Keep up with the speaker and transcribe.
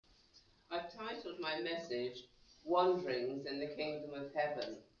I've titled my message Wanderings in the Kingdom of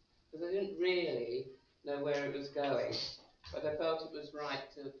Heaven, because I didn't really know where it was going, but I felt it was right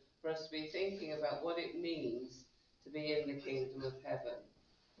for us to be thinking about what it means to be in the Kingdom of Heaven.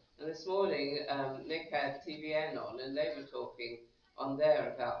 And this morning, Nick had TVN on, and they were talking on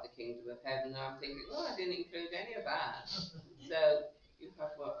there about the Kingdom of Heaven, and I'm thinking, well, I didn't include any of that. So you have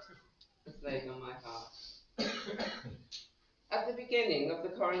what is laid on my heart. At the beginning of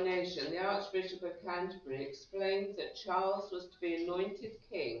the coronation, the Archbishop of Canterbury explained that Charles was to be anointed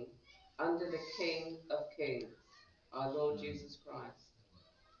king under the King of Kings, our Lord Jesus Christ.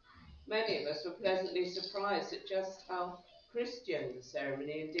 Many of us were pleasantly surprised at just how Christian the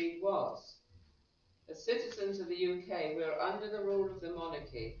ceremony indeed was. As citizens of the UK, we are under the rule of the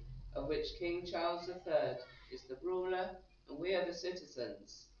monarchy, of which King Charles III is the ruler, and we are the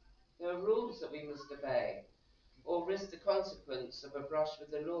citizens. There are rules that we must obey, or risk the consequence of a brush with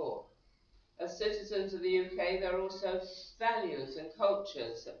the law. As citizens of the UK, there are also values and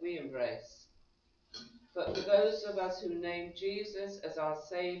cultures that we embrace. But for those of us who name Jesus as our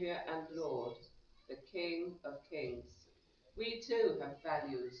Saviour and Lord, the King of Kings, we too have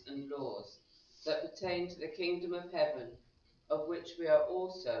values and laws that pertain to the kingdom of heaven, of which we are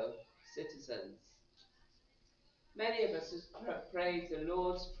also citizens. Many of us have prayed the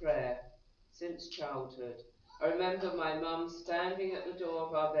Lord's Prayer since childhood. I remember my mum standing at the door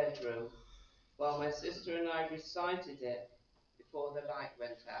of our bedroom while my sister and I recited it before the light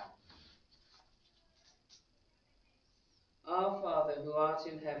went out. Our Father who art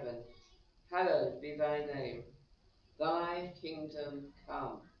in heaven, hallowed be thy name. Thy kingdom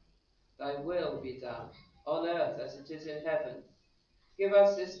come. Thy will be done, on earth as it is in heaven. Give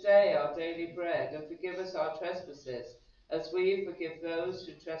us this day our daily bread, and forgive us our trespasses, as we forgive those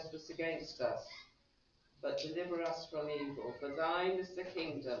who trespass against us. But deliver us from evil, for thine is the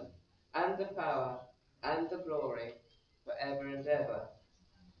kingdom, and the power, and the glory, for ever and ever.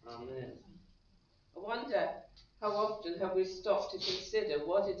 Amen. I wonder how often have we stopped to consider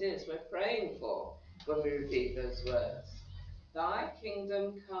what it is we're praying for when we repeat those words. Thy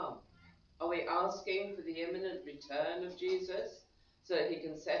kingdom come. Are we asking for the imminent return of Jesus so that he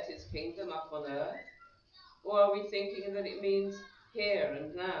can set his kingdom up on earth? Or are we thinking that it means here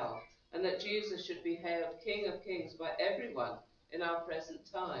and now, and that Jesus should be hailed King of Kings by everyone in our present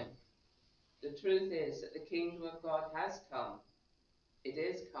time? The truth is that the kingdom of God has come, it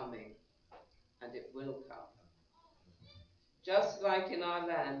is coming, and it will come. Just like in our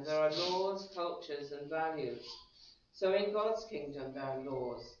land, there are laws, cultures, and values. So in God's kingdom, there are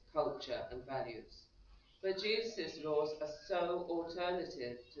laws, culture, and values. But Jesus' laws are so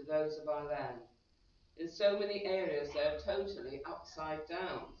alternative to those of our land. In so many areas, they are totally upside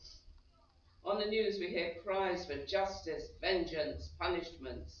down. On the news, we hear cries for justice, vengeance,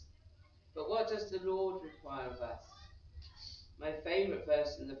 punishments. But what does the Lord require of us? My favourite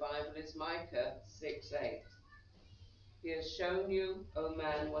verse in the Bible is Micah 6:8. He has shown you, O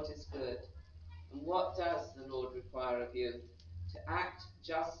man, what is good. And what does the Lord require of you? To act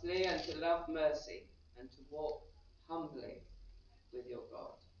justly and to love mercy and to walk humbly with your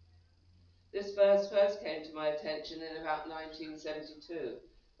God. This verse first came to my attention in about 1972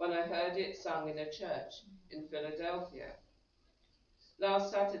 when I heard it sung in a church in Philadelphia.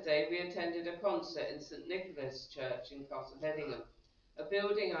 Last Saturday we attended a concert in St. Nicholas Church in Castle Hedingham, a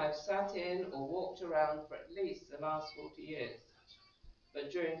building I've sat in or walked around for at least the last 40 years.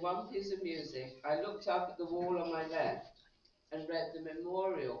 But during one piece of music, I looked up at the wall on my left and read the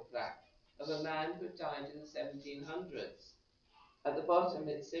memorial plaque of a man who died in the 1700s. At the bottom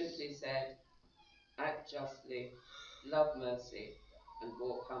it simply said, act justly, love mercy, and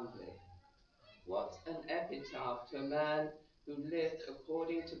walk humbly. What an epitaph to a man who lived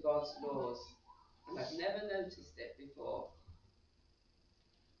according to God's laws, and I've never noticed it before.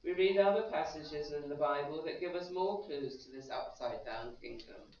 We read other passages in the Bible that give us more clues to this upside-down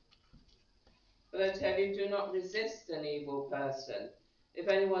kingdom. But I tell you, do not resist an evil person. If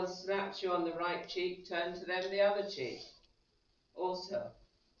anyone slaps you on the right cheek, turn to them the other cheek also.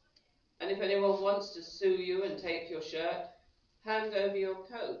 And if anyone wants to sue you and take your shirt, hand over your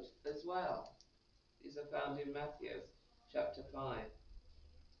coat as well. These are found in Matthew chapter 5,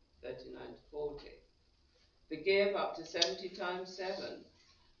 39 to 40. Forgive up to 70 times 7.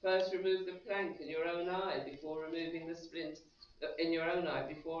 First remove the plank in your own eye before removing the splint in your own eye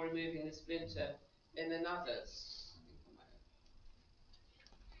before removing the splinter in another's.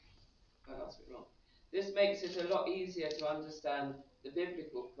 I asked it wrong. This makes it a lot easier to understand the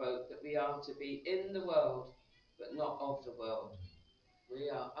biblical quote that we are to be in the world, but not of the world. We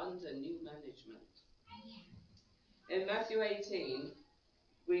are under new management. In Matthew 18,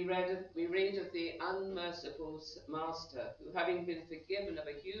 We read of the unmerciful master who, having been forgiven of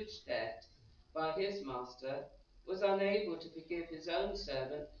a huge debt by his master, was unable to forgive his own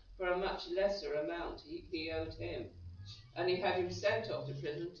servant for a much lesser amount he owed him, and he had him sent off to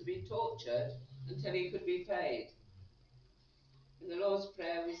prison to be tortured until he could be paid. In the Lord's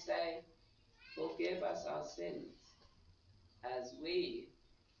Prayer we say, "Forgive us our sins, as we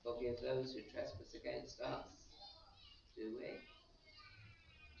forgive those who trespass against us." Do we?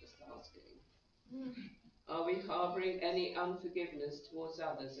 Just asking. Are we harbouring any unforgiveness towards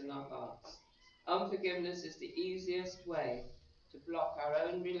others in our hearts? Unforgiveness is the easiest way to block our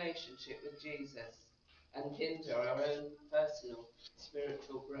own relationship with Jesus and hinder our own personal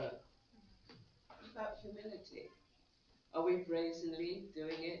spiritual growth. What about humility? Are we brazenly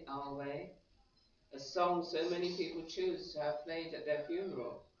doing it our way? A song so many people choose to have played at their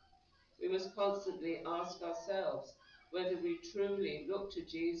funeral. We must constantly ask ourselves whether we truly look to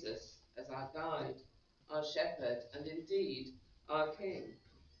Jesus as our guide, our shepherd, and indeed our king.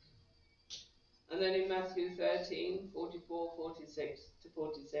 And then in Matthew 13:44-46 to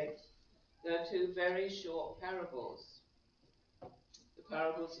 46, there are two very short parables. The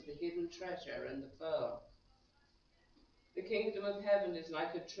parables of the hidden treasure and the pearl. The kingdom of heaven is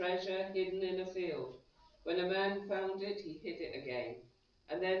like a treasure hidden in a field. When a man found it, he hid it again.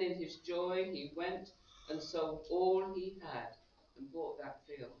 And then in his joy, he went and sold all he had and bought that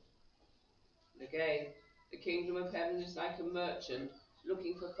field. And again, the kingdom of heaven is like a merchant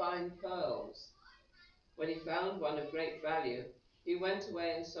looking for fine pearls. When he found one of great value, he went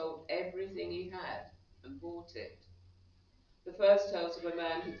away and sold everything he had and bought it. The first tells of a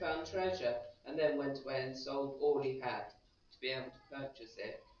man who found treasure and then went away and sold all he had to be able to purchase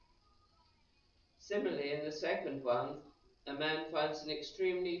it. Similarly, in the second one, a man finds an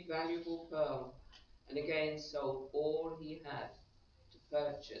extremely valuable pearl and again sold all he had to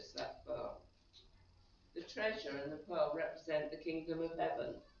purchase that pearl. The treasure and the pearl represent the kingdom of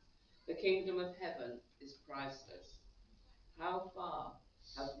heaven. The kingdom of heaven is priceless. How far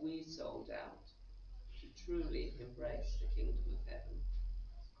have we sold out to truly embrace the kingdom of heaven?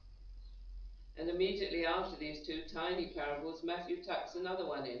 And immediately after these two tiny parables, Matthew tucks another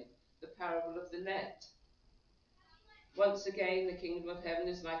one in, the parable of the net. Once again, the kingdom of heaven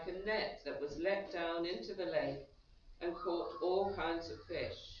is like a net that was let down into the lake and caught all kinds of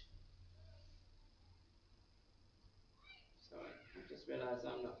fish. Sorry, I just realised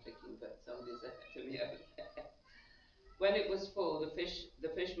I'm not clicking, but somebody's ahead of me over there. When it was full, the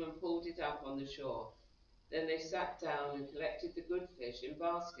fishermen pulled it up on the shore. Then they sat down and collected the good fish in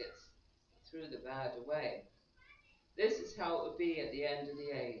baskets, threw the bad away. This is how it will be at the end of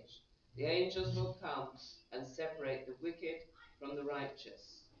the age. The angels will come and separate the wicked from the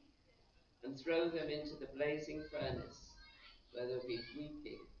righteous and throw them into the blazing furnace, where there will be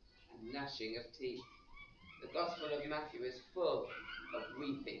weeping and gnashing of teeth. The Gospel of Matthew is full of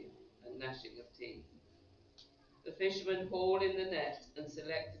weeping and gnashing of teeth. The fishermen haul in the net and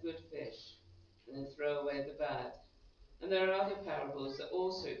select the good fish, and then throw away the bad. And there are other parables that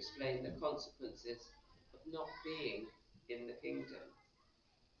also explain the consequences of not being in the kingdom.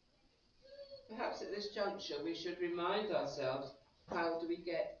 Perhaps at this juncture we should remind ourselves, how do we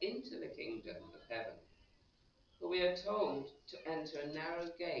get into the kingdom of heaven? For we are told to enter a narrow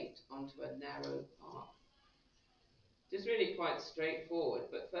gate onto a narrow path. It is really quite straightforward,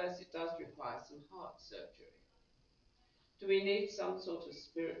 but first it does require some heart surgery. Do we need some sort of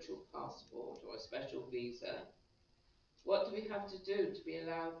spiritual passport or a special visa? What do we have to do to be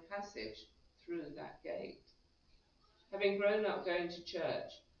allowed passage through that gate? Having grown up going to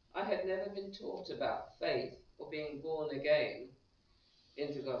church, I had never been taught about faith or being born again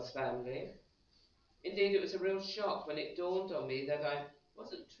into God's family. Indeed, it was a real shock when it dawned on me that I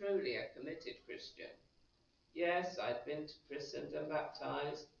wasn't truly a committed Christian. Yes, I'd been christened and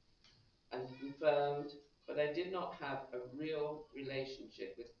baptized and confirmed, but I did not have a real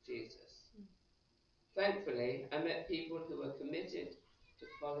relationship with Jesus. Thankfully, I met people who were committed to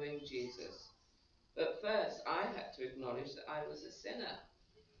following Jesus. But first, I had to acknowledge that I was a sinner.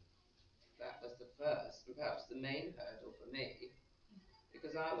 That was the first, and perhaps the main hurdle for me,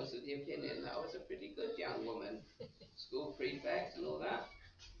 because I was of the opinion that I was a pretty good young woman, school prefect and all that.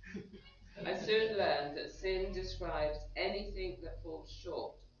 I soon learned that sin describes anything that falls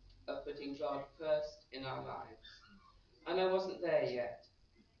short of putting God first in our lives. And I wasn't there yet.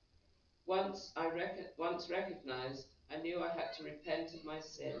 Once recognized, I knew I had to repent of my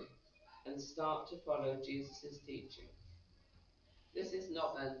sin and start to follow Jesus' teaching. This is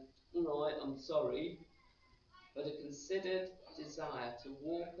not an, "No, I'm sorry," but a considered desire to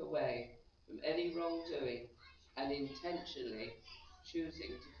walk away from any wrongdoing and intentionally choosing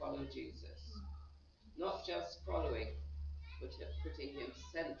to follow Jesus. Not just following, but putting him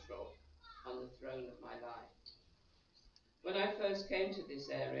central on the throne of my life. When I first came to this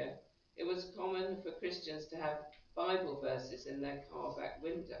area, it was common for Christians to have Bible verses in their car back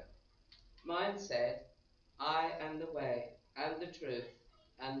window. Mine said, I am the way and the truth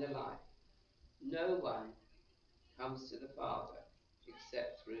and the life. No one comes to the Father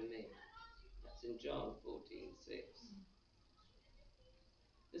except through me. That's in John 14:6.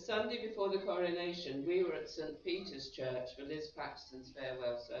 The Sunday before the coronation, we were at St. Peter's Church for Liz Paxton's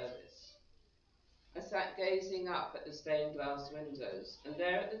farewell service. I sat gazing up at the stained glass windows, and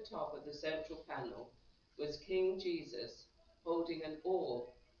there at the top of the central panel was King Jesus holding an orb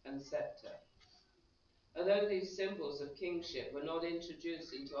and sceptre. Although these symbols of kingship were not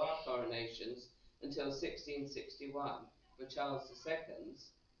introduced into our coronations until 1661 for Charles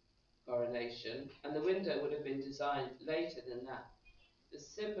II's coronation, and the window would have been designed later than that, the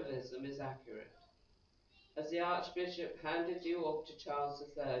symbolism is accurate. As the Archbishop handed the orb to Charles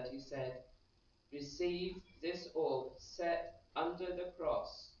III, he said, receive this orb set under the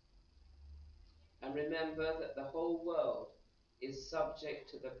cross, and remember that the whole world is subject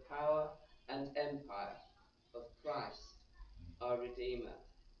to the power and empire of Christ, our Redeemer.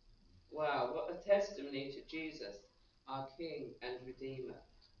 Wow, what a testimony to Jesus, our King and Redeemer.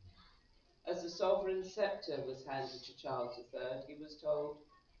 As the sovereign sceptre was handed to Charles III, he was told,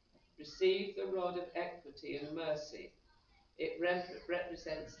 receive the rod of equity and mercy. It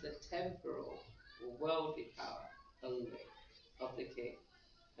represents the temporal or worldly power only of the king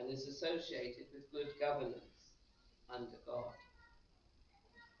and is associated with good governance under God.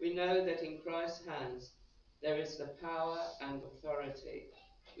 We know that in Christ's hands there is the power and authority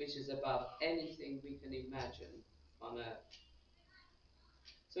which is above anything we can imagine on earth.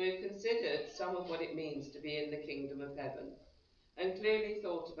 So we've considered some of what it means to be in the kingdom of heaven and clearly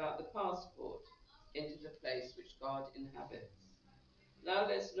thought about the passport into the place which God inhabits. Now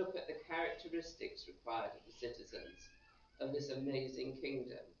let's look at the characteristics required of the citizens of this amazing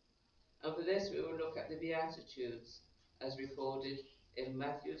kingdom. And for this we will look at the Beatitudes as recorded in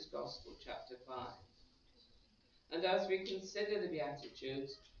Matthew's Gospel, chapter 5. And as we consider the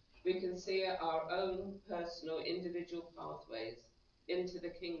Beatitudes, we can see our own personal individual pathways into the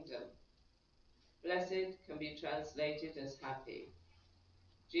kingdom. Blessed can be translated as happy.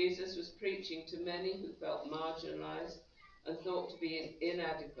 Jesus was preaching to many who felt marginalized and thought to be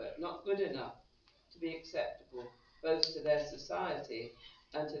inadequate, not good enough to be acceptable both to their society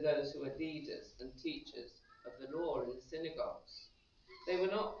and to those who were leaders and teachers of the law in the synagogues. They were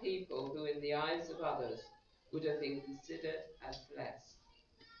not people who, in the eyes of others, would have been considered as blessed.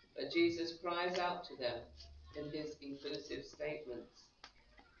 But Jesus cries out to them in his inclusive statements.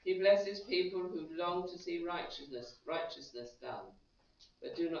 He blesses people who long to see righteousness done,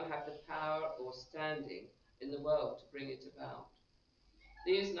 but do not have the power or standing in the world to bring it about.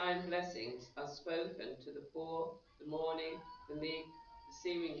 These 9 blessings are spoken to the poor, the mourning, the meek, the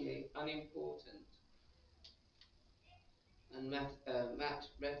seemingly unimportant. And Matt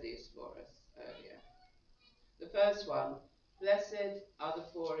read these for us earlier. The first one, blessed are the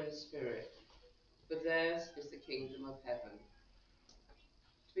poor in spirit, for theirs is the kingdom of heaven.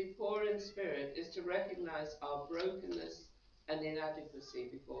 To be poor in spirit is to recognize our brokenness and inadequacy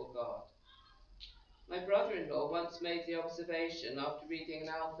before God. My brother-in-law once made the observation after reading an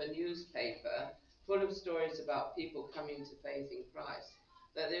Alpha newspaper full of stories about people coming to faith in Christ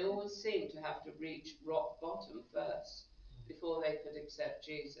that they always seem to have to reach rock bottom first before they could accept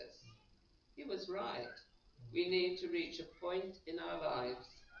Jesus. He was right. We need to reach a point in our lives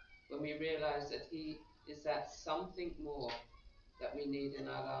when we realize that he is that something more that we need in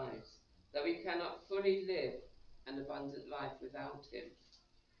our lives, that we cannot fully live an abundant life without him.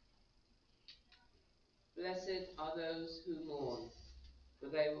 Blessed are those who mourn, for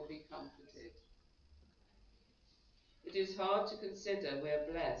they will be comforted. It is hard to consider we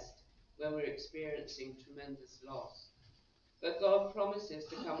are blessed when we're experiencing tremendous loss. But God promises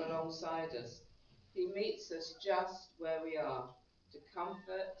to come alongside us. He meets us just where we are, to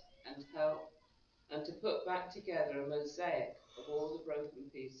comfort and help, and to put back together a mosaic of all the broken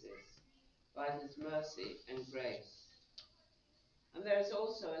pieces by his mercy and grace. And there is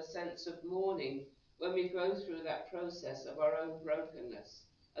also a sense of mourning when we go through that process of our own brokenness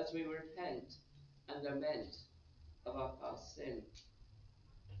as we repent and lament of our past sin.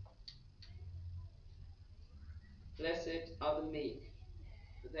 Blessed are the meek,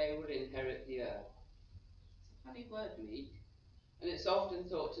 for they will inherit the earth. It's a funny word, meek, and it's often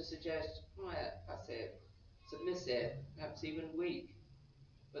thought to suggest quiet, passive, submissive, perhaps even weak.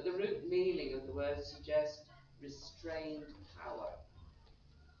 But the root meaning of the word suggests restrained power,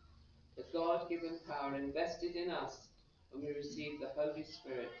 God-given power invested in us when we receive the Holy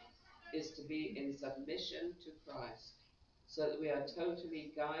Spirit is to be in submission to Christ, so that we are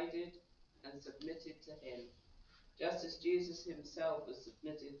totally guided and submitted to him, just as Jesus himself was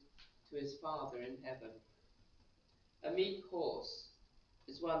submitted to his Father in heaven. A meek horse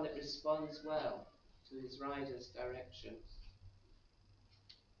is one that responds well to his rider's directions.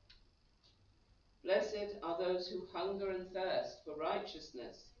 Blessed are those who hunger and thirst for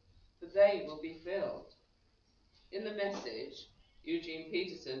righteousness, for they will be filled. In the Message, Eugene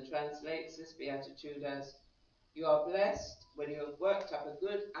Peterson translates this beatitude as, "You are blessed when you have worked up a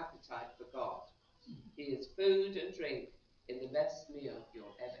good appetite for God. He is food and drink in the best meal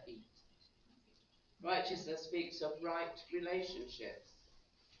you'll ever eat." Righteousness speaks of right relationships.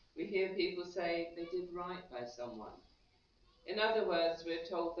 We hear people say they did right by someone. In other words, we're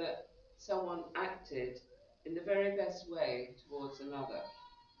told that someone acted in the very best way towards another.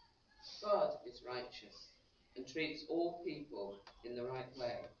 God is righteous and treats all people in the right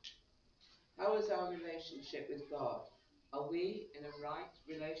way. How is our relationship with God? Are we in a right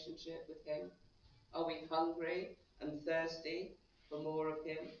relationship with him? Are we hungry and thirsty for more of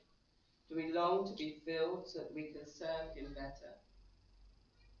him? Do we long to be filled so that we can serve him better?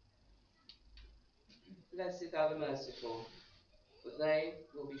 Blessed are the merciful, for they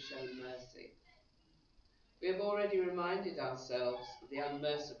will be shown mercy. We have already reminded ourselves of the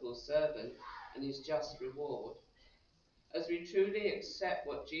unmerciful servant and his just reward. As we truly accept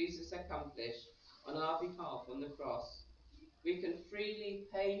what Jesus accomplished on our behalf on the cross, we can freely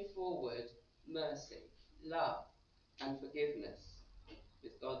pay forward mercy, love, and forgiveness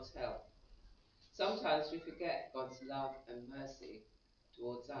with God's help. Sometimes we forget God's love and mercy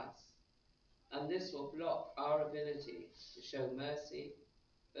towards us, and this will block our ability to show mercy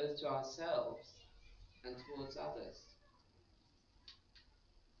both to ourselves and towards others.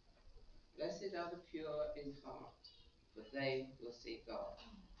 Blessed are the pure in heart, for they will see God.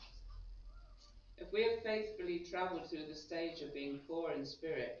 If we have faithfully travelled through the stage of being poor in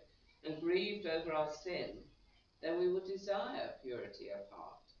spirit and grieved over our sin, then we will desire purity of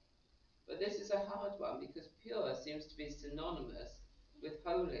heart. But this is a hard one because pure seems to be synonymous with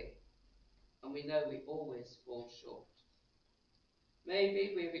holy, and we know we always fall short.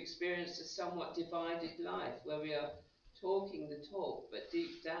 Maybe we have experienced a somewhat divided life where we are talking the talk, but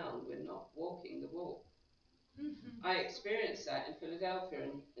deep down we're not walking the walk. I experienced that in Philadelphia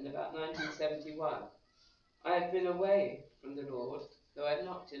in about 1971. I had been away from the Lord, though I had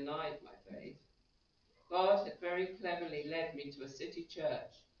not denied my faith. God had very cleverly led me to a city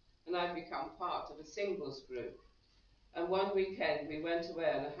church, and I'd become part of a singles group. And one weekend we went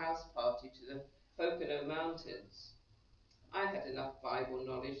away on a house party to the Pocono Mountains. I had enough Bible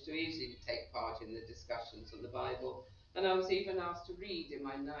knowledge to easily take part in the discussions on the Bible, and I was even asked to read in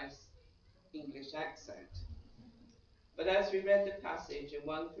my nice English accent. But as we read the passage in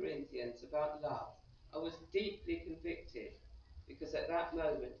 1 Corinthians about love, I was deeply convicted, because at that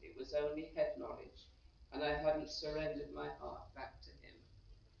moment it was only head knowledge, and I hadn't surrendered my heart back to him.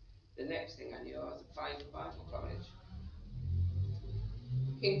 The next thing I knew, I was applying for Bible college.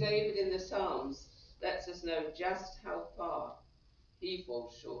 King David in the Psalms lets us know just how far he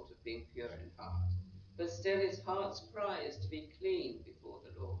falls short of being pure in heart. But still his heart's cry is to be clean before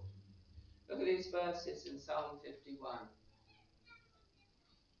the Lord. Look at these verses in Psalm 51,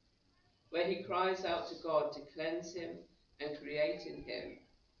 where he cries out to God to cleanse him and create in him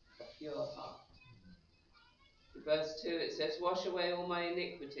a pure heart. In verse 2 it says, "Wash away all my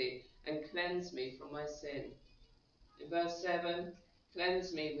iniquity and cleanse me from my sin." In verse 7,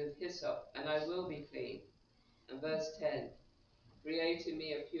 "Cleanse me with hyssop and I will be clean." And verse 10, "Create in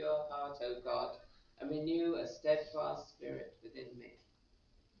me a pure heart, O God, and renew a steadfast spirit within me."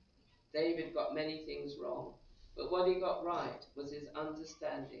 David got many things wrong, but what he got right was his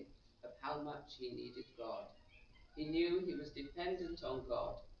understanding of how much he needed God. He knew he was dependent on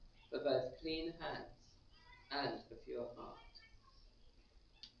God for both clean hands and a pure heart.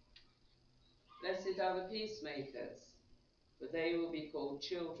 Blessed are the peacemakers, for they will be called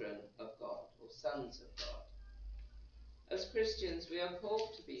children of God, or sons of God. As Christians, we are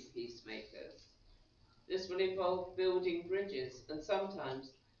called to be peacemakers. This will involve building bridges, and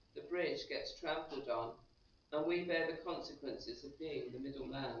sometimes the bridge gets trampled on, and we bear the consequences of being the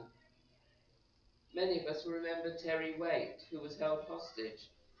middleman. Many of us will remember Terry Waite, who was held hostage,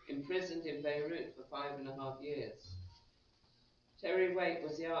 imprisoned in Beirut for 5.5 years. Terry Waite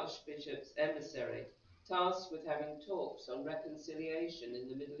was the Archbishop's emissary, tasked with having talks on reconciliation in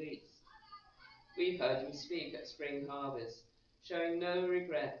the Middle East. We heard him speak at Spring Harvest, showing no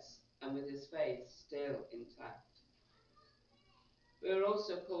regrets and with his faith still intact. We are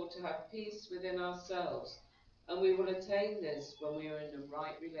also called to have peace within ourselves, and we will attain this when we are in a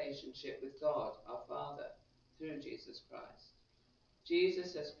right relationship with God, our Father, through Jesus Christ.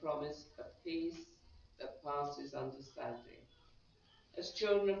 Jesus has promised a peace that passes understanding. As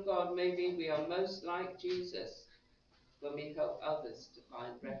children of God, maybe we are most like Jesus when we help others to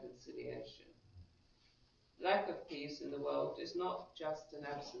find reconciliation. Lack of peace in the world is not just an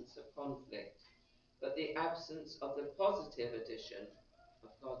absence of conflict, but the absence of the positive addition of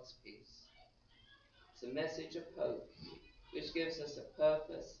God's peace. It's a message of hope which gives us a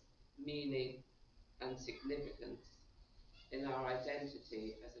purpose, meaning, and significance in our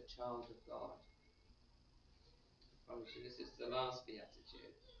identity as a child of God. I promise you this is the last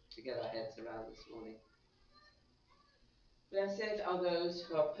beatitude to get our heads around this morning. Blessed are those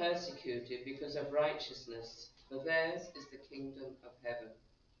who are persecuted because of righteousness, for theirs is the kingdom of heaven.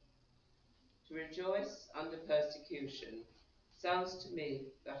 To rejoice under persecution sounds to me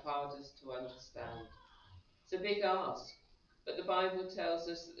the hardest to understand. It's a big ask, but the Bible tells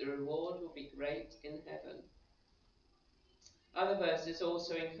us that the reward will be great in heaven. Other verses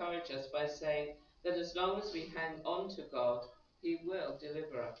also encourage us by saying that as long as we hang on to God, He will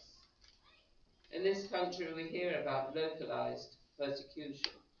deliver us. In this country we hear about localized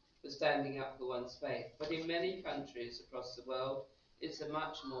persecution for standing up for one's faith, but in many countries across the world it's a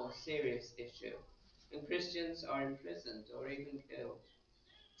much more serious issue, and Christians are imprisoned or even killed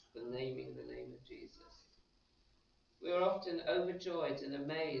for naming the name of Jesus. We are often overjoyed and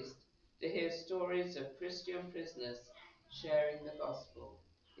amazed to hear stories of Christian prisoners sharing the gospel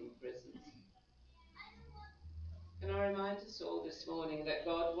in prisons. Can I remind us all this morning that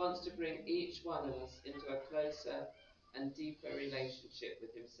God wants to bring each one of us into a closer and deeper relationship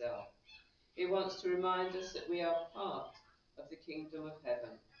with Himself. He wants to remind us that we are part of the kingdom of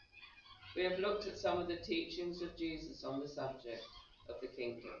heaven. We have looked at some of the teachings of Jesus on the subject of the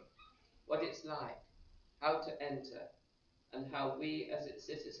kingdom, what it's like, how to enter, and how we as its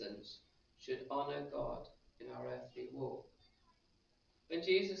citizens should honour God in our earthly walk. When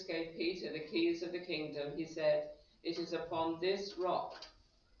Jesus gave Peter the keys of the kingdom, He said, "It is upon this rock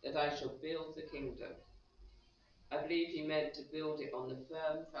that I shall build the kingdom." I believe He meant to build it on the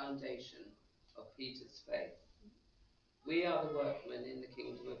firm foundation of Peter's faith. We are the workmen in the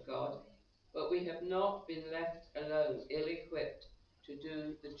kingdom of God, but we have not been left alone, ill-equipped to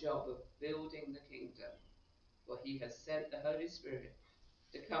do the job of building the kingdom, for He has sent the Holy Spirit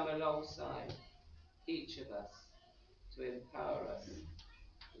to come alongside each of us to empower us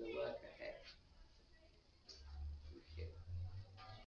for the work ahead.